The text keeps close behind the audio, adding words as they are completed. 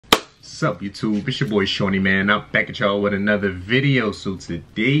What's up, YouTube? It's your boy Shawnee, man. I'm back at y'all with another video. So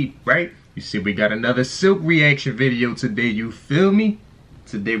today, right, you see we got another Silk reaction video today, you feel me?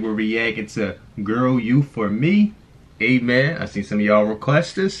 Today we're reacting to Girl You For Me. Amen. I seen some of y'all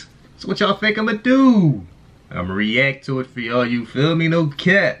request this. So what y'all think I'ma do? I'ma react to it for y'all, you feel me? No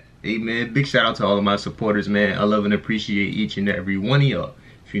cap. Amen. Big shout out to all of my supporters, man. I love and appreciate each and every one of y'all.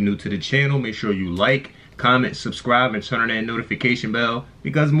 If you're new to the channel, make sure you like, comment, subscribe, and turn on that notification bell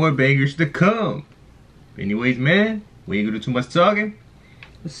because more bangers to come. Anyways, man, we ain't gonna do too much talking.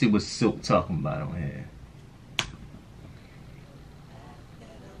 Let's see what Silk talking about on here.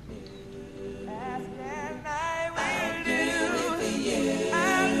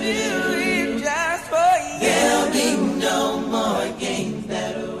 There'll be no more games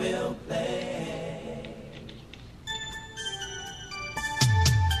that we'll play.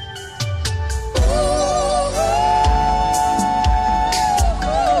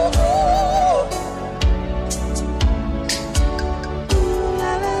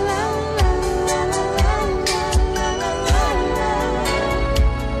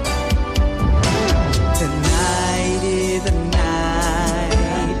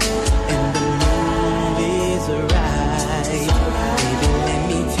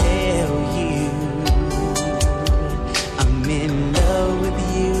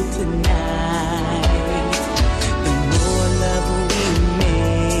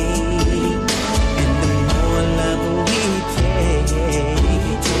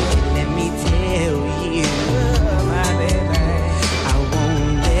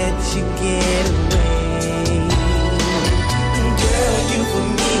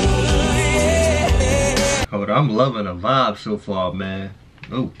 I'm loving the vibe so far, man.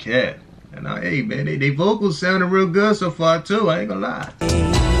 No cap. And hey, man, they vocals sounding real good so far too. I ain't gonna lie. Girl,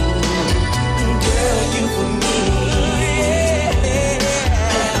 you for me.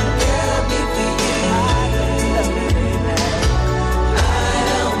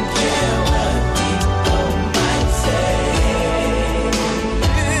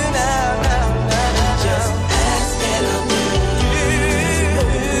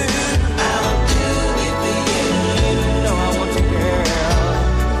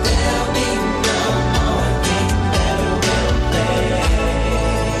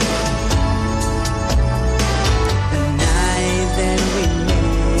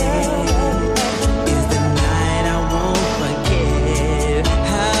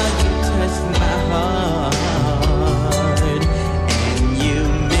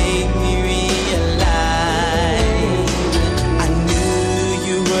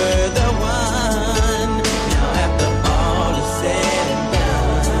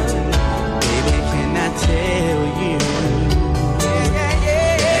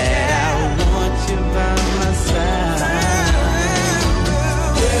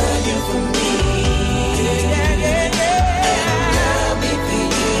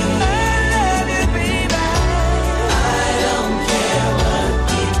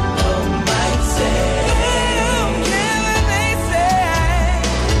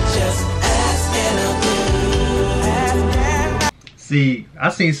 See, I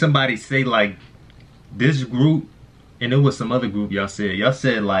seen somebody say like this group, and it was some other group y'all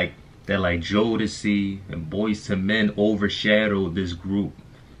said like that like Jodeci and Boys to Men overshadowed this group.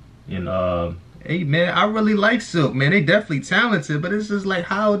 And hey man, I really like Silk, man. They definitely talented, but it's just like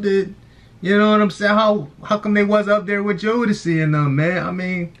how did, you know what I'm saying? How come they was up there with Jodeci and them, man? I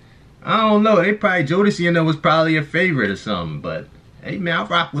mean, I don't know. They probably Jodeci and them was probably a favorite or something, but hey man, I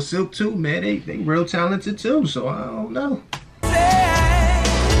rock with Silk too, man. They real talented too, so I don't know.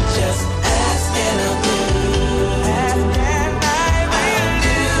 Just ask and I'll do. Ask and I'll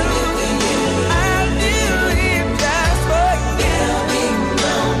do it for you. I'll do it just for you. There'll be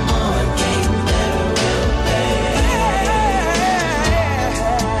no more games that we'll play.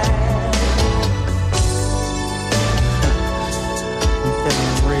 I'm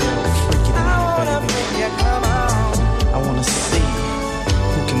feeling real freaky tonight, baby. Come on. I wanna see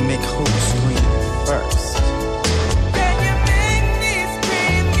who can make who scream first. Can you make me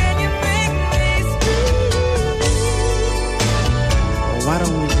scream? Can you make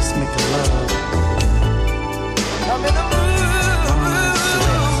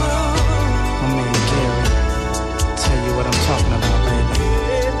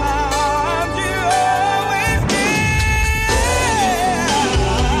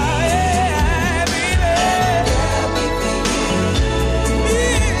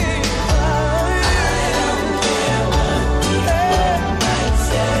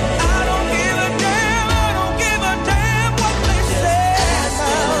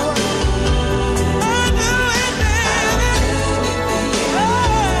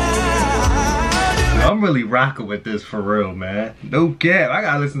I'm really rocking with this for real, man. No cap. I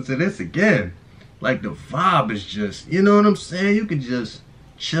gotta listen to this again. Like, the vibe is just, you know what I'm saying? You can just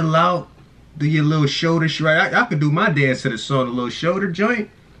chill out, do your little shoulder shrug. I could do my dance to the song, a little shoulder joint,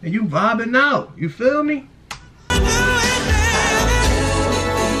 and you vibing out. You feel me?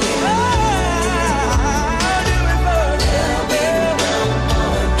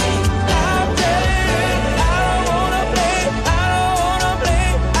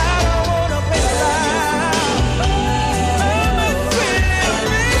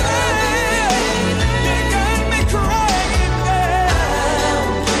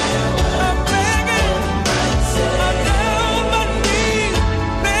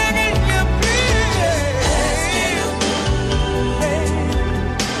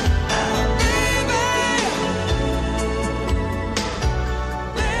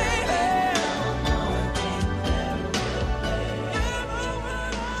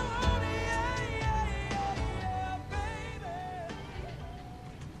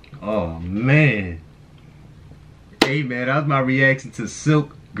 Oh man. Hey man, that was my reaction to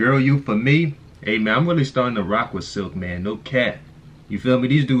Silk, Girl You For Me. Hey man, I'm really starting to rock with Silk, man. No cap. You feel me?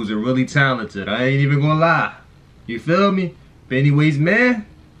 These dudes are really talented. I ain't even gonna lie. You feel me? But anyways, man,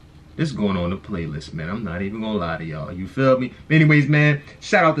 this is going on the playlist, man. I'm not even gonna lie to y'all. You feel me? But anyways, man,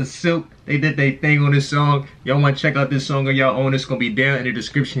 shout out to Silk. They did their thing on this song. Y'all wanna check out this song on y'all own? It's gonna be down in the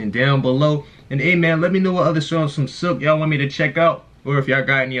description down below. And hey man, let me know what other songs from Silk y'all want me to check out. Or if y'all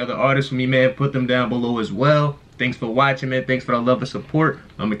got any other artists for me, man, put them down below as well. Thanks for watching, man. Thanks for the love and support.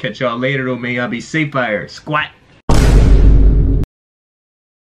 I'm gonna catch y'all later, though, man. Y'all be safe out here. Squat.